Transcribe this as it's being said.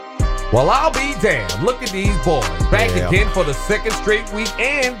Well, I'll be damned. Look at these boys. Back again for the second straight week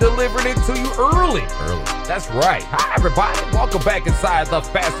and delivering it to you early. That's right. Hi, everybody. Welcome back inside the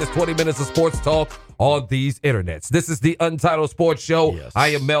fastest 20 minutes of sports talk on these internets. This is the Untitled Sports Show. Yes. I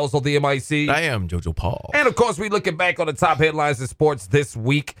am Mel's of the MIC. I am JoJo Paul. And, of course, we looking back on the top headlines in sports this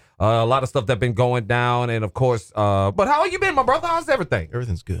week. A lot of stuff that's been going down. And, of course, but how you been, my brother? How's everything?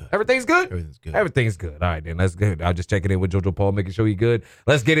 Everything's good. Everything's good? Everything's good. Everything's good. All right, then. That's good. I'll just check it in with JoJo Paul, making sure he's good.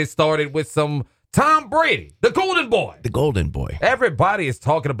 Let's get it started with some Tom Brady, the Golden Boy. The Golden Boy. Everybody is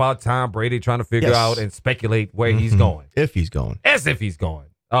talking about Tom Brady, trying to figure out and speculate where he's going. If he's going. As if he's going.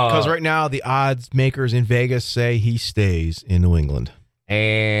 Because right now, the odds makers in Vegas say he stays in New England.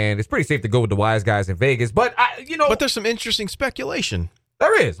 And it's pretty safe to go with the wise guys in Vegas. But, But there's some interesting speculation.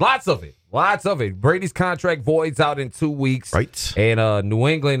 There is. Lots of it. Lots of it. Brady's contract voids out in 2 weeks. Right. And New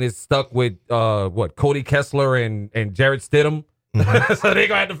England is stuck with, Cody Kessler and Jarrett Stidham. Mm-hmm. So they're going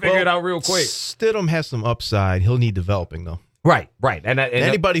to have to figure it out real quick. Stidham has some upside. He'll need developing, though. Right. And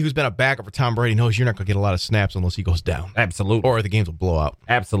anybody who's been a backup for Tom Brady knows you're not going to get a lot of snaps unless he goes down. Absolutely. Or the games will blow out.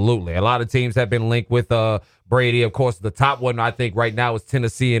 Absolutely. A lot of teams have been linked with Brady. Of course, the top one, I think, right now is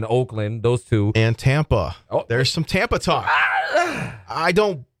Tennessee and Oakland, those two. And Tampa. Oh. There's some Tampa talk. I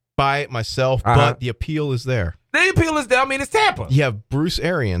don't buy it myself, but the appeal is there. The appeal is there. I mean, it's Tampa. You have Bruce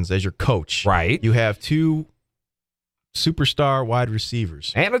Arians as your coach. Right. You have two superstar wide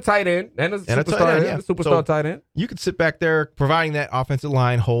receivers. And a tight end. And a superstar tight end. You could sit back there, providing that offensive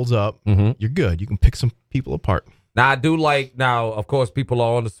line holds up. Mm-hmm. You're good. You can pick some people apart. Now, I do like, of course, people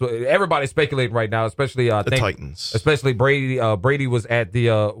are on everybody's speculating right now, especially the Titans. Especially Brady. Brady was at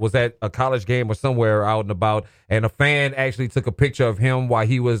a college game or somewhere out and about, and a fan actually took a picture of him while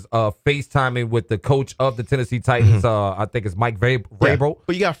he was FaceTiming with the coach of the Tennessee Titans. Mm-hmm. I think it's Mike Vrabel.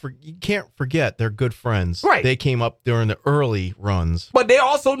 But you can't forget they're good friends. Right. They came up during the early runs. But they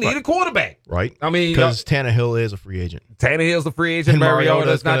also need a quarterback. Right. I mean, because Tannehill is a free agent. Tannehill's a free agent.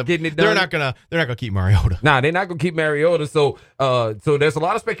 Mariota's not getting it done. They're not gonna keep Mariota. Nah, they're not gonna keep Mariota. So there's a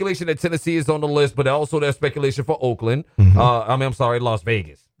lot of speculation that Tennessee is on the list, but also there's speculation for Oakland. Mm-hmm. Las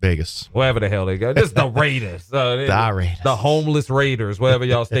Vegas. Wherever the hell they go. Just the Raiders. The homeless Raiders, wherever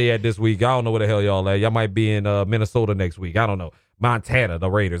y'all stay at this week. I don't know where the hell y'all at. Y'all might be in Minnesota next week. I don't know. Montana, the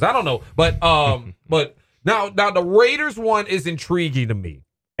Raiders. I don't know. But but now the Raiders one is intriguing to me.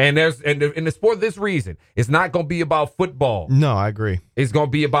 And in the sport, this reason, it's not going to be about football. No, I agree. It's going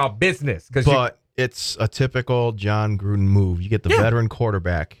to be about business. But it's a typical John Gruden move. You get the veteran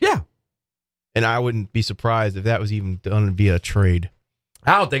quarterback. Yeah. And I wouldn't be surprised if that was even done via trade.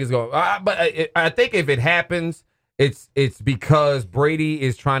 I don't think it's going but I think if it happens, it's because Brady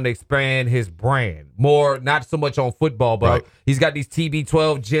is trying to expand his brand more, not so much on football, but he's got these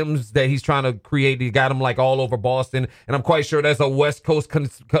TB12 gyms that he's trying to create. He got them like all over Boston, and I'm quite sure that's a West Coast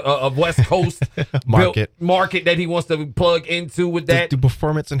market that he wants to plug into with that. Do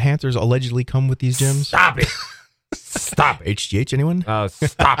performance enhancers allegedly come with these gyms? Stop it. Stop it. HGH, anyone?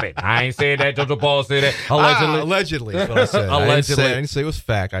 Stop it. I ain't saying that. JoJo Paul said that. Allegedly is what I said. Allegedly. I didn't say it was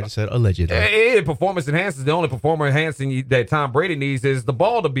fact. I just said allegedly. Performance enhancers, the only performance enhancing that Tom Brady needs is the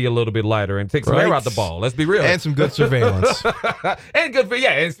ball to be a little bit lighter and take some air out the ball. Let's be real. And some good surveillance. And good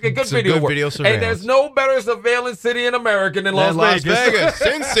video work. Video surveillance. And there's no better surveillance city in America than Las Vegas.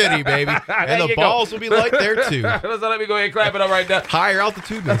 Sin City, baby. And the balls will be light there, too. So let me go ahead and clap it up right now. Higher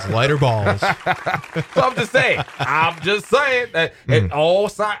altitude means lighter balls. So I'm just saying that at all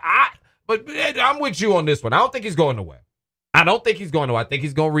sides. But I'm with you on this one. I don't think he's going nowhere. I think he's going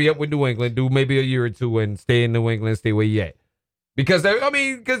to re-up with New England, do maybe a year or two, and stay in New England, stay where he at. Because at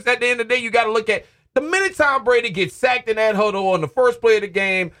the end of the day, you got to look at the minute Tom Brady gets sacked in that huddle on the first play of the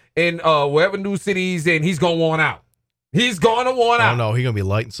game in wherever new city he's in, he's going to want out. He's going to want out. Oh, no, he's going to be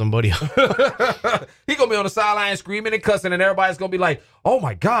lighting somebody up. He's going to be on the sideline screaming and cussing, and everybody's going to be like, oh,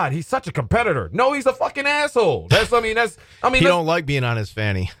 my God, he's such a competitor. No, he's a fucking asshole. He don't like being on his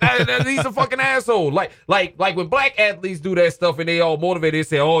fanny. He's a fucking asshole. Like when black athletes do that stuff and they all motivated, they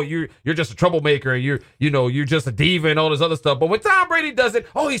say, oh, you're just a troublemaker and you're just a diva and all this other stuff. But when Tom Brady does it,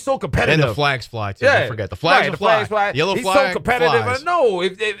 oh, he's so competitive. And the flags fly, too. Don't forget. The flags fly. Yellow he's flag so competitive. flies. No,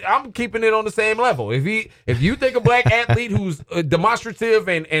 I'm keeping it on the same level. If you think a black athlete who's demonstrative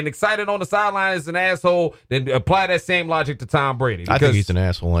and excited on the sideline is an asshole, then apply that same logic to Tom Brady. I think he's an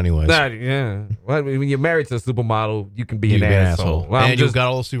asshole anyways. Yeah. Well, when you're married to a supermodel, you can be an asshole. Well, and you've got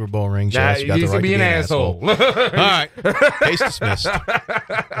all the Super Bowl rings. Yes, you got the right to be an asshole. All right. Case dismissed.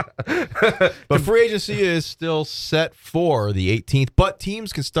 But free agency is still set for the 18th, but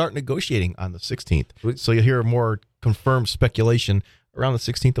teams can start negotiating on the 16th. So you'll hear more confirmed speculation around the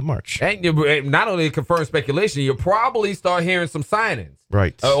 16th of March. And not only confirmed speculation, you'll probably start hearing some signings.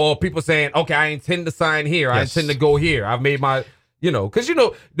 Right. Or people saying, okay, I intend to sign here. Yes. I intend to go here. I've made my, because,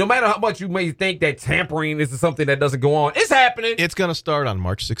 no matter how much you may think that tampering is something that doesn't go on, it's happening. It's going to start on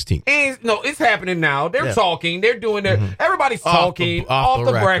March 16th. It's happening now. They're talking. They're doing their, everybody's talking, off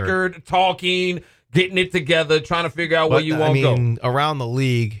the record, talking, getting it together, trying to figure out where you want to go. Around the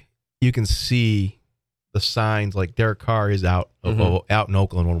league, you can see the signs like Derek Carr is out in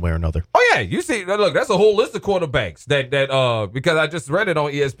Oakland one way or another. Oh, yeah. You see, look, that's a whole list of quarterbacks that because I just read it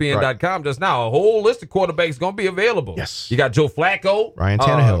on ESPN.com just now. A whole list of quarterbacks going to be available. Yes. You got Joe Flacco. Ryan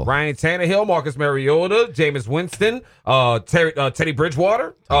Tannehill. Marcus Mariota, Jameis Winston, Teddy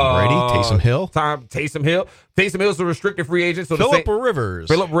Bridgewater. Tom Brady, Taysom Hill. Taysom Hill. Taysom Hill is a restricted free agent. So Phillip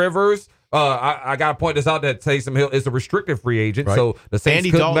Rivers. I got to point this out that Taysom Hill is a restricted free agent. Right. So the Saints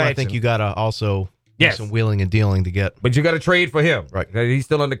Andy Dalton, I think you got to also some wheeling and dealing to get. But you got to trade for him. Right. He's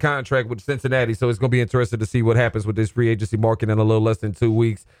still under contract with Cincinnati, so it's going to be interesting to see what happens with this free agency market in a little less than 2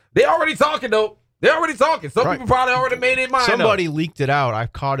 weeks. They're already talking, though. Some people probably already made their mind Somebody leaked it out. I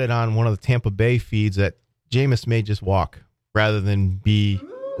caught it on one of the Tampa Bay feeds that Jameis may just walk rather than be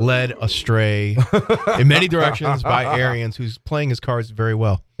led astray in many directions by Arians, who's playing his cards very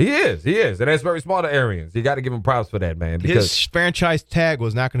well. He is. And that's very smart of Arians. You got to give him props for that, man. Because his franchise tag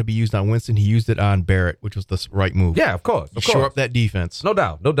was not going to be used on Winston. He used it on Barrett, which was the right move. Yeah, of course. Shore up that defense. No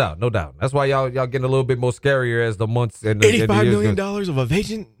doubt. That's why y'all getting a little bit more scarier as the months and $85 million of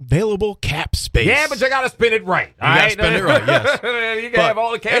available cap space. Yeah, but you got to spend it right. You got to spend it right, yes. You can have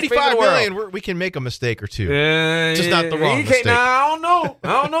all the cap space in the world. $85 million, we can make a mistake or two. Just not the wrong mistake. I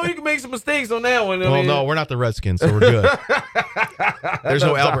don't know. You can make some mistakes on that one. No, we're not the Redskins, so we're good. There's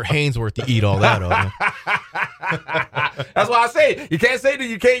no Albert Hainsworth to eat all that up. That's why I say you can't say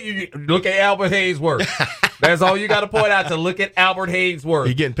that you look at Albert Hainsworth. That's all you got to point out to look at Albert Hainsworth.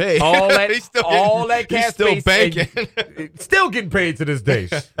 He's getting paid. All that cash still banking. Still getting paid to this day.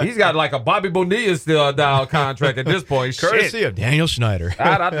 He's got like a Bobby Bonilla still down contract at this point. Courtesy of Daniel Schneider.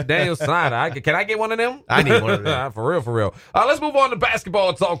 Daniel Schneider. Can I get one of them? I need one of them. For real. Let's move on to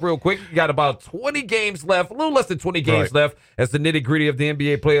basketball talk real quick. You got about 20 games left, a little less than 20 games left as the nitty-gritty of the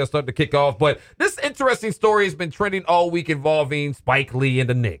NBA playoffs start to kick off. But this interesting story has been trending all week involving Spike Lee and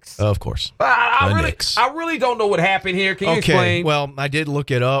the Knicks. Of course. I really don't know what happened here. Can you explain? Well, I did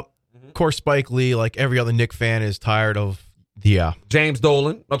look it up. Of course, Spike Lee, like every other Knicks fan, is tired of the James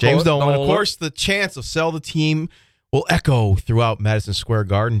Dolan. Of course, the chance of sell the team will echo throughout Madison Square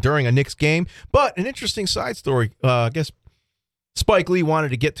Garden during a Knicks game. But an interesting side story, I guess Spike Lee wanted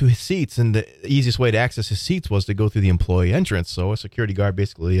to get to his seats, and the easiest way to access his seats was to go through the employee entrance. So a security guard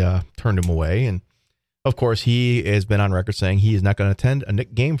basically turned him away, and of course, he has been on record saying he is not going to attend a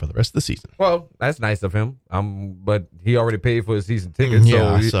Knicks game for the rest of the season. Well, that's nice of him. But he already paid for his season tickets.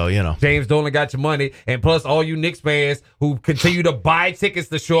 So James Dolan got your money. And plus, all you Knicks fans who continue to buy tickets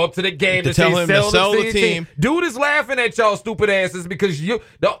to show up to the game to tell him to sell the team. Dude is laughing at y'all stupid asses because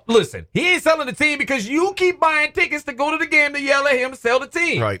listen, he ain't selling the team because you keep buying tickets to go to the game to yell at him, sell the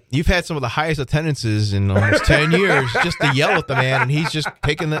team. Right. You've had some of the highest attendances in almost 10 years just to yell at the man, and he's just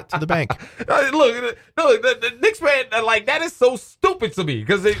taking that to the bank. Look, the Knicks fan, like, that is so stupid to me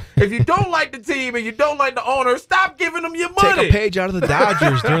because if you don't like the team and you don't like the owner, stop giving them your money. Take a page out of the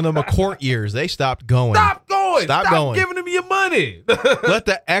Dodgers during the McCourt years. They stopped going. Stop giving them your money. Let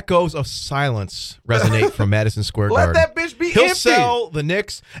the echoes of silence resonate from Madison Square Garden. Let that bitch be He'll empty. sell the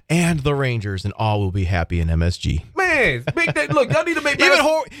Knicks and the Rangers, and all will be happy in MSG. Man, look, y'all need to make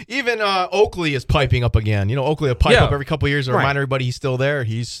even Oakley is piping up again. Oakley will pipe up every couple of years to remind everybody he's still there.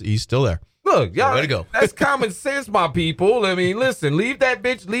 He's still there. Look, y'all, way to go. That's common sense, my people. I mean, listen, leave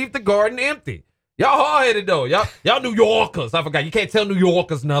the garden empty. Y'all hard-headed though. Y'all New Yorkers. I forgot. You can't tell New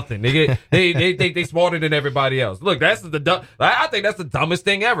Yorkers nothing. They smarter than everybody else. Look, I think that's the dumbest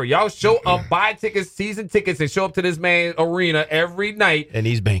thing ever. Y'all show up, buy tickets, season tickets, and show up to this man's arena every night. And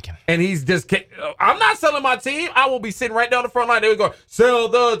he's banking. And he's just. I'm not selling my team. I will be sitting right down the front line. They would go, sell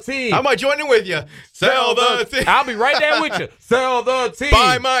the team. I might join in with you. Sell the team. I'll be right there with you. Sell the team.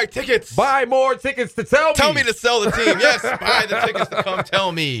 Buy my tickets. Buy more tickets to tell me. Tell me to sell the team. Yes, buy the tickets to come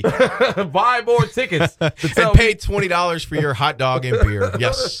tell me. Buy more tickets to tell and pay $20 for your hot dog and beer.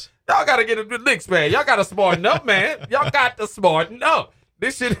 Yes. Y'all got to get a Knicks, man. Y'all got to smarten up, man. Y'all got to smarten up.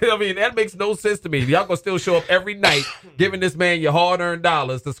 This shit, I mean, that makes no sense to me. Y'all gonna still show up every night giving this man your hard-earned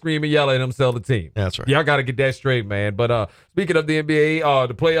dollars to scream and yell at him, sell the team. That's right. Y'all got to get that straight, man. But speaking of the NBA,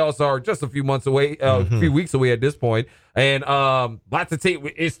 the playoffs are just a few months away, a few weeks away at this point. And lots of teams.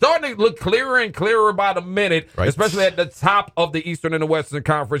 It's starting to look clearer and clearer by the minute, especially at the top of the Eastern and the Western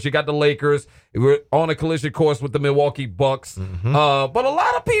Conference. You got the Lakers. We're on a collision course with the Milwaukee Bucks. But a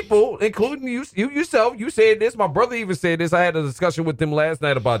lot of people, including you yourself, you said this. My brother even said this. I had a discussion with him last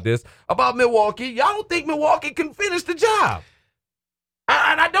night about this, about Milwaukee. Y'all don't think Milwaukee can finish the job.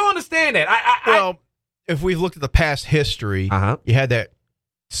 And I don't understand that. If we've looked at the past history, you had that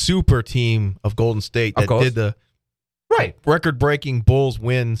super team of Golden State that did the record-breaking Bulls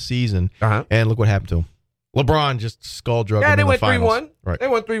win season, and look what happened to them. LeBron just skull drug them in the finals. They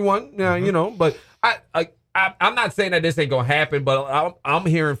went 3-1. Yeah, you know, but I'm not saying that this ain't going to happen, but I'm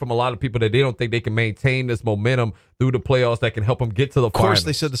hearing from a lot of people that they don't think they can maintain this momentum through the playoffs that can help them get to the finals. Of course,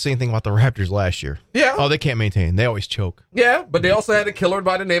 they said the same thing about the Raptors last year. Yeah. Oh, they can't maintain. They always choke. Yeah, but they also had a killer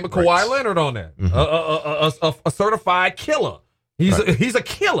by the name of Kawhi Leonard on there. A certified killer. He's a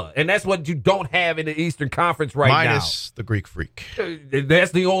killer, and that's what you don't have in the Eastern Conference now. Minus the Greek Freak.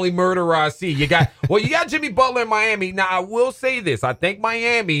 That's the only murderer I see. You got Jimmy Butler in Miami. Now, I will say this. I think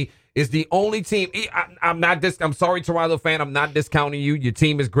Miami is the only team. I'm sorry, Toronto fan. I'm not discounting you. Your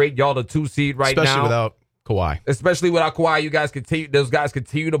team is great. Y'all the 2 seed right now. Especially without Kawhi. Especially without Kawhi. Those guys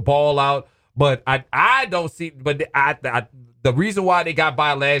continue to ball out. But I don't see. But the reason why they got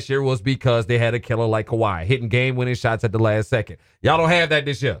by last year was because they had a killer like Kawhi hitting game-winning shots at the last second. Y'all don't have that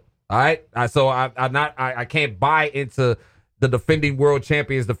this year. All right. So I can't buy into the defending world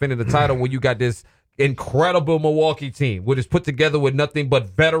champions defending the title when you got this incredible Milwaukee team, which is put together with nothing but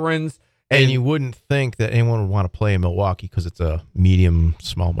veterans. And you wouldn't think that anyone would want to play in Milwaukee because it's a medium,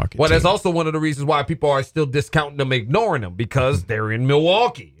 small market team. That's also one of the reasons why people are still discounting them, ignoring them, because they're in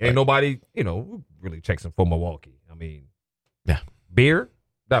Milwaukee. Ain't nobody, really checks them for Milwaukee. I mean, beer?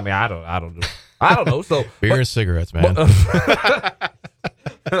 I mean, I don't know. So beer and cigarettes, man. I've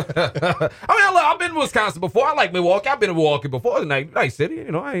been to Wisconsin before. I like Milwaukee. I've been to Milwaukee before. Nice city.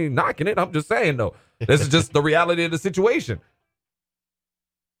 I ain't knocking it. I'm just saying, though. This is just the reality of the situation.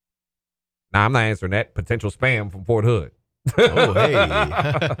 Nah, I'm not answering that. Potential spam from Fort Hood. Oh,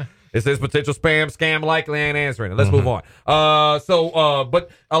 hey. It says potential spam, scam, likely. I ain't answering it. Let's move on. But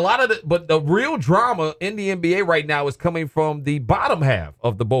the real drama in the NBA right now is coming from the bottom half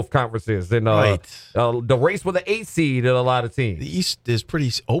of the both conferences. And the race for the 8th seed in a lot of teams. The East is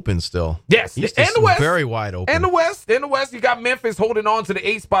pretty open still. Yes. East and is the West. Very wide open. And the West, you got Memphis holding on to the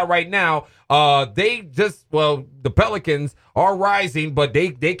 8th spot right now. The Pelicans are rising, but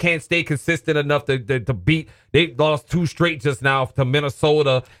they can't stay consistent enough to beat. They lost 2 straight just now to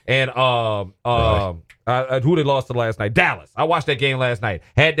Minnesota and who they lost to last night? Dallas. I watched that game last night.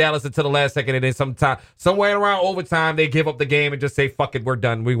 Had Dallas until the last second, and then somewhere around overtime, they give up the game and just say, "Fuck it, we're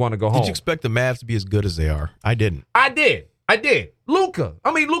done. We want to go home." Did you expect the Mavs to be as good as they are? I didn't. I did. Luka.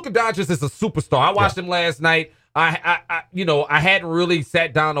 Luka Doncic is a superstar. I watched him last night. I hadn't really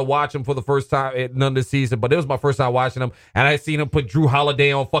sat down to watch him for the first time at none of the season, but it was my first time watching him, and I had seen him put Drew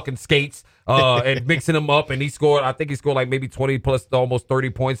Holiday on fucking skates and mixing him up, and he scored like maybe 20 plus almost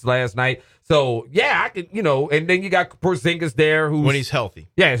 30 points last night. So yeah, I could, and then you got Porzingis there when he's healthy.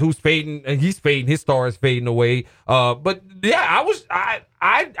 Yeah, who's fading, and he's fading, his star is fading away. But yeah,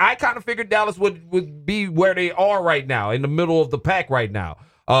 I kind of figured Dallas would be where they are right now, in the middle of the pack right now.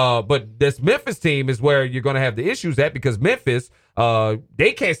 But this Memphis team is where you're going to have the issues at, because Memphis,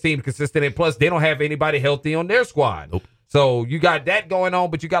 they can't seem consistent, and plus they don't have anybody healthy on their squad. Nope. So you got that going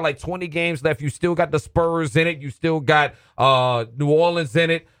on, but you got like 20 games left. You still got the Spurs in it. You still got New Orleans in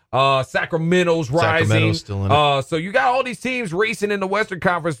it. Sacramento's rising. Sacramento's still in it. So you got all these teams racing in the Western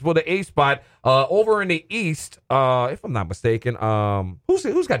Conference for the 8th spot. Over in the East, if I'm not mistaken,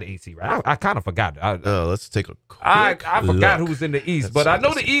 who's got the 8th seed, right? I kind of forgot. Let's take a quick I forgot who's in the East, but I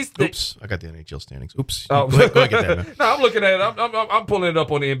know the East. Oops, I got the NHL standings. Oops. Oh. Go ahead, get that, man. No, I'm looking at it. I'm pulling it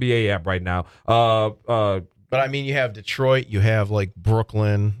up on the NBA app right now. But you have Detroit, you have like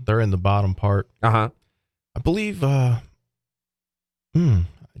Brooklyn. They're in the bottom part. I believe. It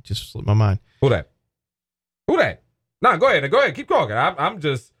just slipped my mind. Who that? No, go ahead. Keep talking. I'm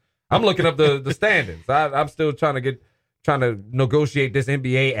looking up the standings. I'm still trying to negotiate this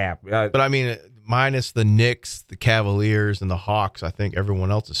NBA app. But minus the Knicks, the Cavaliers, and the Hawks, I think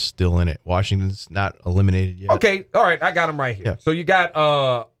everyone else is still in it. Washington's not eliminated yet. Okay, all right, I got them right here. Yeah. So you got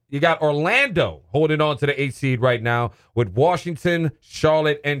Orlando holding on to the 8th seed right now with Washington,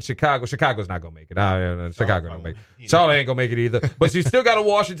 Charlotte, and Chicago. Chicago's not going to make it. Chicago don't make it. Charlotte ain't going to make it either. But you still got a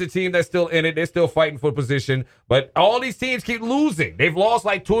Washington team that's still in it. They're still fighting for position. But all these teams keep losing. They've lost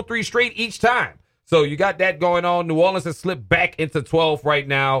like 2 or 3 straight each time. So you got that going on. New Orleans has slipped back into 12th right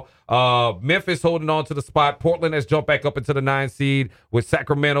now. Memphis holding on to the spot. Portland has jumped back up into the 9th seed with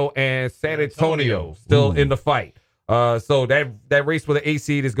Sacramento and San Antonio still in the fight. So that race for the 8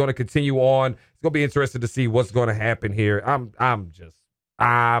 seed is going to continue on. It's going to be interesting to see what's going to happen here.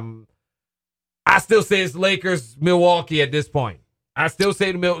 I still say it's Lakers, Milwaukee at this point. I still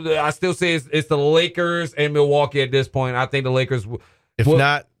say it's the Lakers and Milwaukee at this point. I think the Lakers. If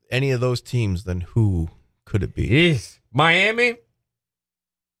not any of those teams, then who could it be? Yes. Miami.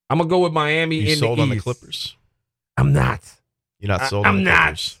 I'm gonna go with Miami in the East. You sold on the Clippers? I'm not. You're not sold on the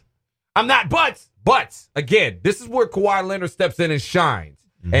Clippers? I'm not. But again, this is where Kawhi Leonard steps in and shines.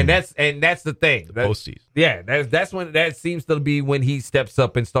 Mm-hmm. And that's the thing. Postseason. Yeah, that's when that seems to be when he steps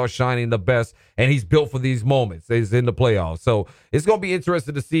up and starts shining the best. And he's built for these moments. He's in the playoffs, so it's gonna be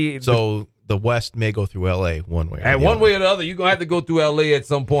interesting to see. So the West may go through LA one way. And one way or the other, you're gonna have to go through LA at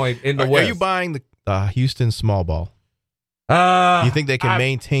some point in the West. Are you buying the Houston small ball? You think they can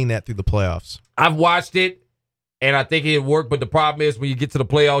maintain that through the playoffs? I've watched it, and I think it'll work. But the problem is when you get to the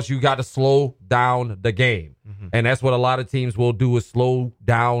playoffs, you got to slow down the game. Mm-hmm. And that's what a lot of teams will do is slow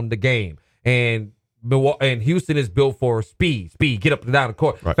down the game. And Houston is built for speed, get up and down the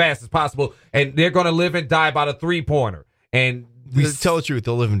court fast as possible. And they're going to live and die by the three-pointer. And tell the truth,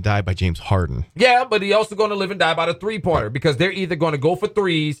 they'll live and die by James Harden. Yeah, but he's also going to live and die by the three-pointer because they're either going to go for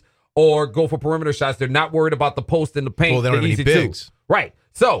threes or go for perimeter shots. They're not worried about the post and the paint. Well, they don't have any bigs. Right.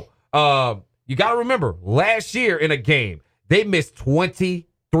 So, you got to remember, last year in a game, they missed 20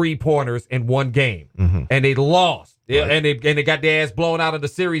 three-pointers in one game, and they lost. Right. And they got their ass blown out of the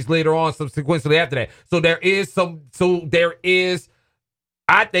series later on, subsequently after that. So there is,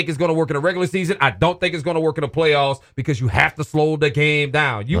 I think it's going to work in the regular season. I don't think it's going to work in the playoffs because you have to slow the game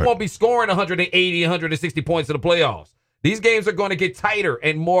down. You won't be scoring 180, 160 points in the playoffs. These games are going to get tighter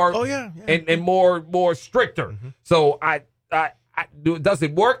and more, and more stricter. Mm-hmm. So does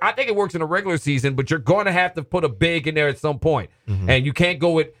it work? I think it works in the regular season, but you're going to have to put a big in there at some point, and you can't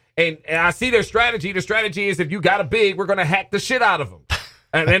go with. And I see their strategy. The strategy is if you got a big, we're going to hack the shit out of them,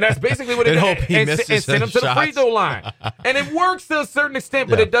 and that's basically what it is. And send them to the free throw line, and it works to a certain extent,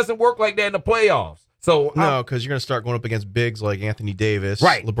 but it doesn't work like that in the playoffs. So no, because you're going to start going up against bigs like Anthony Davis,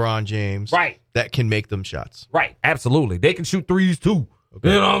 LeBron James, that can make them shots. Right, absolutely. They can shoot threes too. Okay.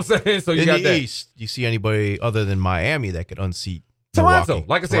 You know what I'm saying? So you got that. East, do you see anybody other than Miami that could unseat Toronto? Milwaukee?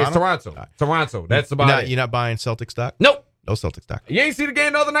 Like I said, it's Toronto. Toronto. That's about it. You're not buying Celtic stock? Nope. No Celtic stock. You ain't see the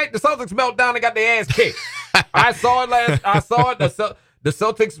game the other night? The Celtics melted down and got their ass kicked. I saw it. The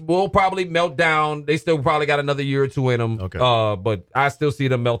Celtics will probably melt down. They still probably got another year or two in them. Okay. But I still see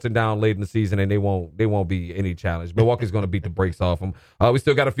them melting down late in the season, and they won't be any challenge. Milwaukee's going to beat the brakes off them. We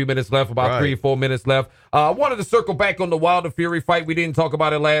still got a few minutes left, about 3 or 4 minutes left. I wanted to circle back on the Wilder Fury fight. We didn't talk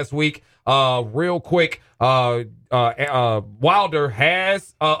about it last week. Real quick, Wilder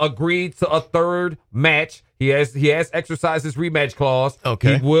has agreed to a third match. He has exercised his rematch clause.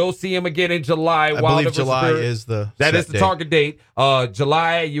 Okay. He will see him again in July. I believe July is the target date.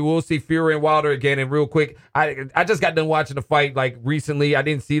 July, you will see Fury and Wilder again. And real quick, I just got done watching the fight like recently. I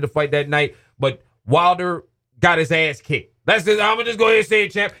didn't see the fight that night, but Wilder got his ass kicked. I'm gonna just go ahead and say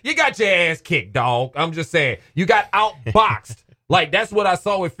it, champ. You got your ass kicked, dog. I'm just saying. You got outboxed. Like, that's what I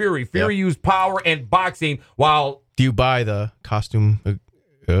saw with Fury. Fury used power and boxing while... Do you buy the costume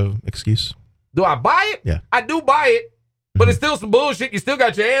excuse? Do I buy it? Yeah. I do buy it, but it's still some bullshit. You still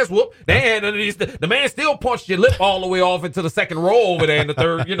got your ass whooped. The man still punched your lip all the way off into the second row over there in the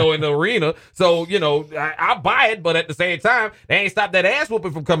third, in the arena. So, I buy it, but at the same time, they ain't stopped that ass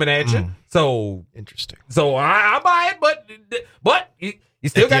whooping from coming at you. So... Interesting. So, I buy it, but you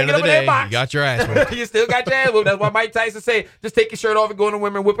still got to get up in that box. You got your ass whooped. You still got your ass whooped. That's why Mike Tyson said, just take your shirt off and go in the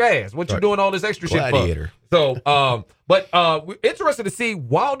women and whip ass. What you doing all this extra Gladiator. shit for? So, but we're interested to see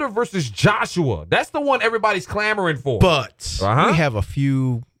Wilder versus Joshua. That's the one everybody's clamoring for. But we have a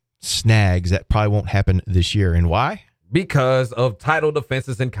few snags that probably won't happen this year. And why? Because of title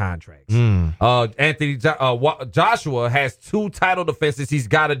defenses and contracts. Joshua has 2 title defenses he's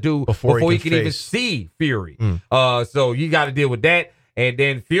got to do before he can even see Fury. So you got to deal with that. And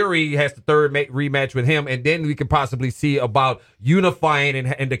then Fury has the third rematch with him, and then we can possibly see about unifying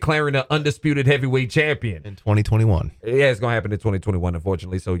and declaring an undisputed heavyweight champion in 2021. Yeah, it's gonna happen in 2021,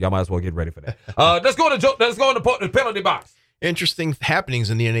 unfortunately. So y'all might as well get ready for that. Let's go in the penalty box. Interesting happenings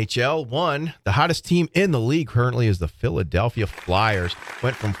in the NHL. One, the hottest team in the league currently is the Philadelphia Flyers.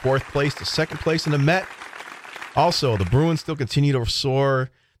 Went from 4th place to 2nd place in the Met. Also, the Bruins still continue to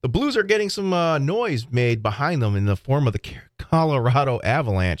soar. The Blues are getting some noise made behind them in the form of the Colorado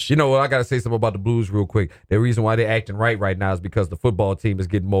Avalanche. You know what? I got to say something about the Blues real quick. The reason why they're acting right now is because the football team is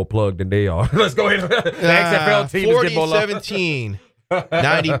getting more plugged than they are. Let's go ahead. The XFL team is getting more 40-17,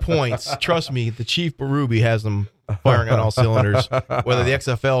 90 points. Trust me, the Chief Berube has them firing on all cylinders. Whether the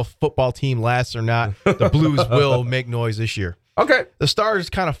XFL football team lasts or not, the Blues will make noise this year. Okay. The Stars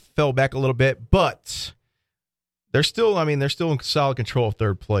kind of fell back a little bit, but they're still in solid control of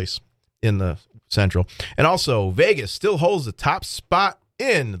third place in the Central. And also, Vegas still holds the top spot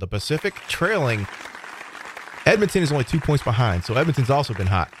in the Pacific, trailing. Edmonton is only 2 points behind, so Edmonton's also been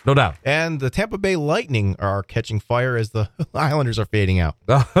hot. No doubt. And the Tampa Bay Lightning are catching fire as the Islanders are fading out.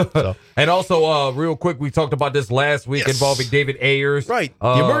 So. And also, real quick, we talked about this last week involving David Ayers. Right.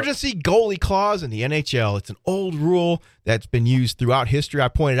 The emergency goalie clause in the NHL. It's an old rule that's been used throughout history. I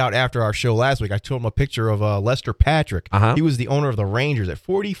pointed out after our show last week, I showed him a picture of Lester Patrick. He was the owner of the Rangers at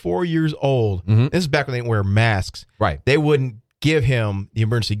 44 years old. This is back when they didn't wear masks. Right. They wouldn't give him the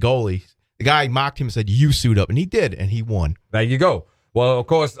emergency goalie. The guy mocked him and said, "You suit up," and he did, and he won. There you go. Well, of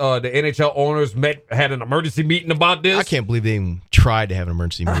course, the NHL owners had an emergency meeting about this. I can't believe they even tried to have an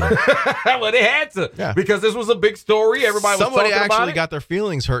emergency meeting. Well, they had to because this was a big story. Everybody was talking about it. Somebody actually got their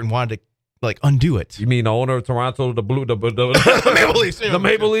feelings hurt and wanted to undo it. You mean the owner of Toronto, the Maple Leafs? The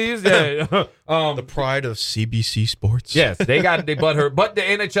Maple Leafs, yeah. The pride of CBC Sports. Yes, they got their butt hurt, but the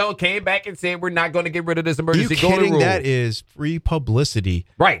NHL came back and said we're not going to get rid of this emergency goalie rule. That is free publicity,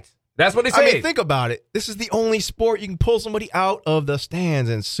 right? That's what they say. I mean, think about it. This is the only sport you can pull somebody out of the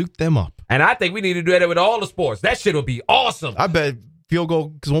stands and suit them up. And I think we need to do that with all the sports. That shit will be awesome. I bet field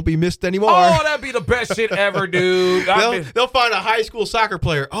goals won't be missed anymore. Oh, that'd be the best shit ever, dude. They'll find a high school soccer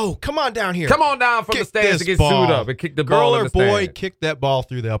player. Oh, come on down here. Come on down from the stands to get sued up and kick the ball in the Girl or boy, stand. kick that ball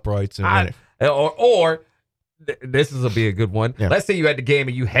through the uprights and win it. Or this is be a good one. Yeah. Let's say you at the game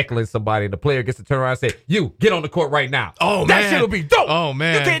and you heckling somebody and the player gets to turn around and say, "You get on the court right now." Oh, that man. shit'll be dope. Oh,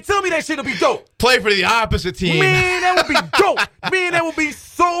 man. You can't tell me that shit'll be dope. Play for the opposite team. Man, that would be dope. Man, that would be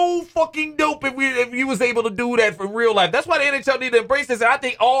so fucking dope if you was able to do that for real life. That's why the NHL need to embrace this, and I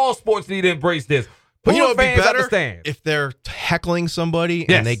think all sports need to embrace this. But you know, it'd be better understand. if they're heckling somebody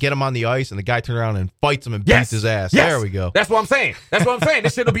and they get him on the ice and the guy turns around and fights him and beats his ass. Yes. There we go. That's what I'm saying.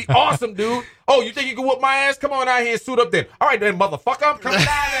 This shit'll be awesome, dude. Oh, you think you can whoop my ass? Come on out here and suit up then. All right then, motherfucker. I'm coming down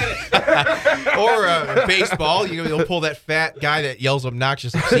at it. Or baseball. You'll pull that fat guy that yells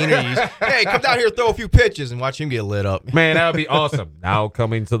obnoxious obscenities. Hey, come down here, throw a few pitches, and watch him get lit up. Man, that would be awesome. Now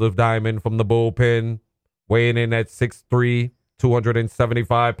coming to the diamond from the bullpen, weighing in at 6'3",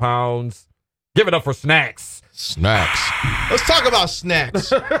 275 pounds. Give it up for Snacks. Snacks. Let's talk about Snacks.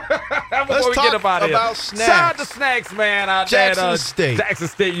 Before we get about Snacks. Shout out to Snacks, man. Out Jackson State. Jackson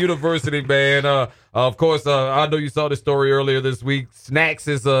State University, man. Of course, I know you saw this story earlier this week. Snacks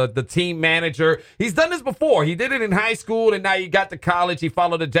is the team manager. He's done this before. He did it in high school, and now he got to college. He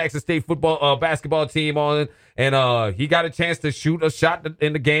followed the Jackson State basketball team on, and he got a chance to shoot a shot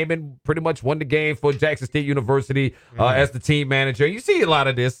in the game and pretty much won the game for Jackson State University as the team manager. You see a lot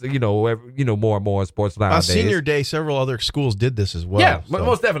of this, more and more in sports nowadays. On senior day, several other schools did this as well. Yeah,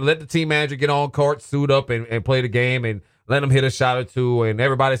 most definitely. Let the team manager get on court, suit up, and play the game, and let them hit a shot or two, and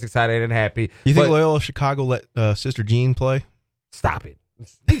everybody's excited and happy. You think Loyola Chicago let Sister Jean play? Stop it.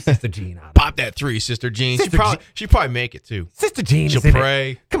 Leave Sister Jean out. Pop that three, Sister Jean. She'd probably make it, too. Sister Jean She'll is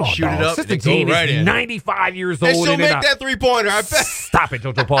pray. Come on, shoot dog. it up. Sister Jean right is in. 95 years old. And she'll make that three-pointer, I bet. Stop it,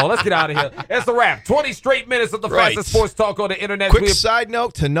 JoJo Paul. Let's get out of here. That's a wrap. 20 straight minutes of the fastest sports talk on the internet. Quick side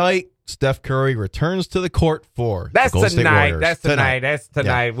note, tonight, Steph Curry returns to the court for the Golden State Warriors. That's tonight.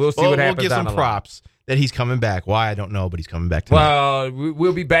 Yeah. We'll see what happens. We'll give some props that he's coming back. Why, I don't know, but he's coming back tonight. Well,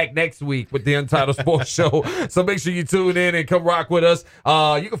 we'll be back next week with the Untitled Sports Show. So make sure you tune in and come rock with us.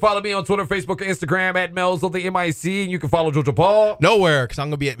 You can follow me on Twitter, Facebook, and Instagram at Mel's of the MIC. And you can follow JoJo Paul. Nowhere, because I'm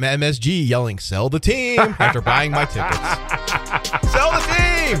going to be at MSG yelling, "Sell the team," after buying my tickets. Sell the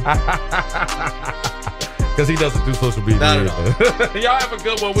team! Because he doesn't do social media. Not at all. Y'all have a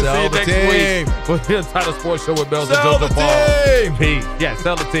good one. We'll see you next week for the Untitled Sports Show with Mel's and JoJo Paul. Sell the team! Peace. Yeah,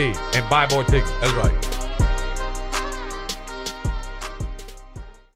 sell the team and buy more tickets. That's right.